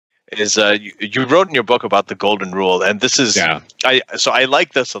is you wrote in your book about the golden rule, and this is I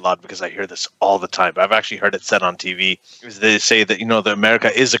like this a lot because I hear this all the time. I've actually heard it said on TV. They say that that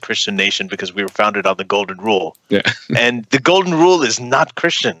America is a Christian nation because we were founded on the golden rule. Yeah, and the golden rule is not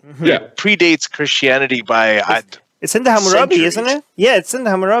Christian. Mm-hmm. Yeah, it predates Christianity by. It's in the Hammurabi, isn't it? Yeah, it's in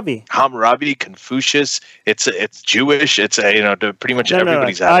the Hammurabi. Hammurabi, Confucius. It's Jewish. It's pretty much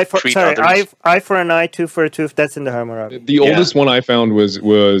everybody's eye for an eye, tooth for a tooth. That's in the Hammurabi. The oldest one I found was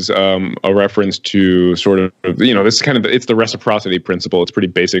a reference to sort of this is it's the reciprocity principle. It's pretty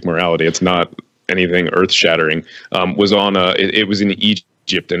basic morality. It's not anything earth shattering. It was in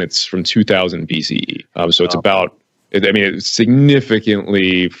Egypt, and it's from 2000 BCE. So it's about. It's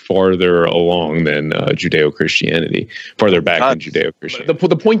significantly farther along than Judeo-Christianity, farther back than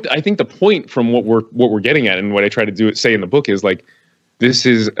Judeo-Christianity. The point from what we're getting at, and what I try to say in the book is like, this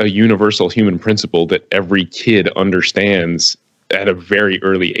is a universal human principle that every kid understands at a very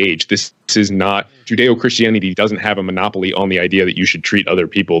early age. This is not Judeo-Christianity doesn't have a monopoly on the idea that you should treat other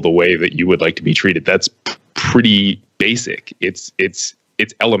people the way that you would like to be treated. That's pretty basic. It's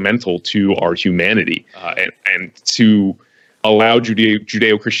elemental to our humanity, and to allow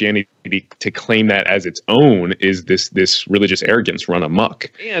Judeo-Christianity to claim that as its own is this religious arrogance run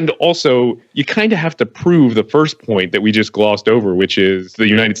amok. And also, you kind of have to prove the first point that we just glossed over, which is the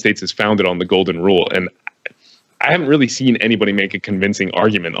United States is founded on the Golden Rule. And I haven't really seen anybody make a convincing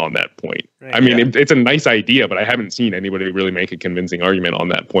argument on that point. Right, it's a nice idea, but I haven't seen anybody really make a convincing argument on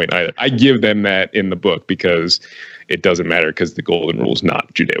that point either. I give them that in the book because it doesn't matter, because the Golden Rule is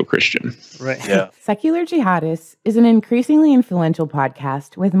not Judeo-Christian. Right. Yeah. Secular Jihadists is an increasingly influential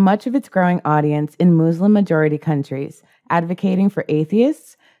podcast with much of its growing audience in Muslim-majority countries, advocating for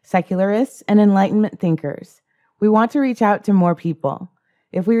atheists, secularists, and Enlightenment thinkers. We want to reach out to more people.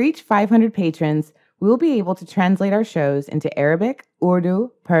 If we reach 500 patrons, we will be able to translate our shows into Arabic, Urdu,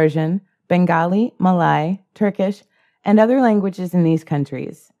 Persian, Bengali, Malay, Turkish, and other languages in these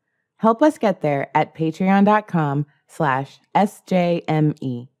countries. Help us get there at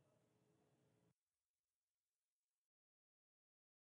patreon.com/SJME.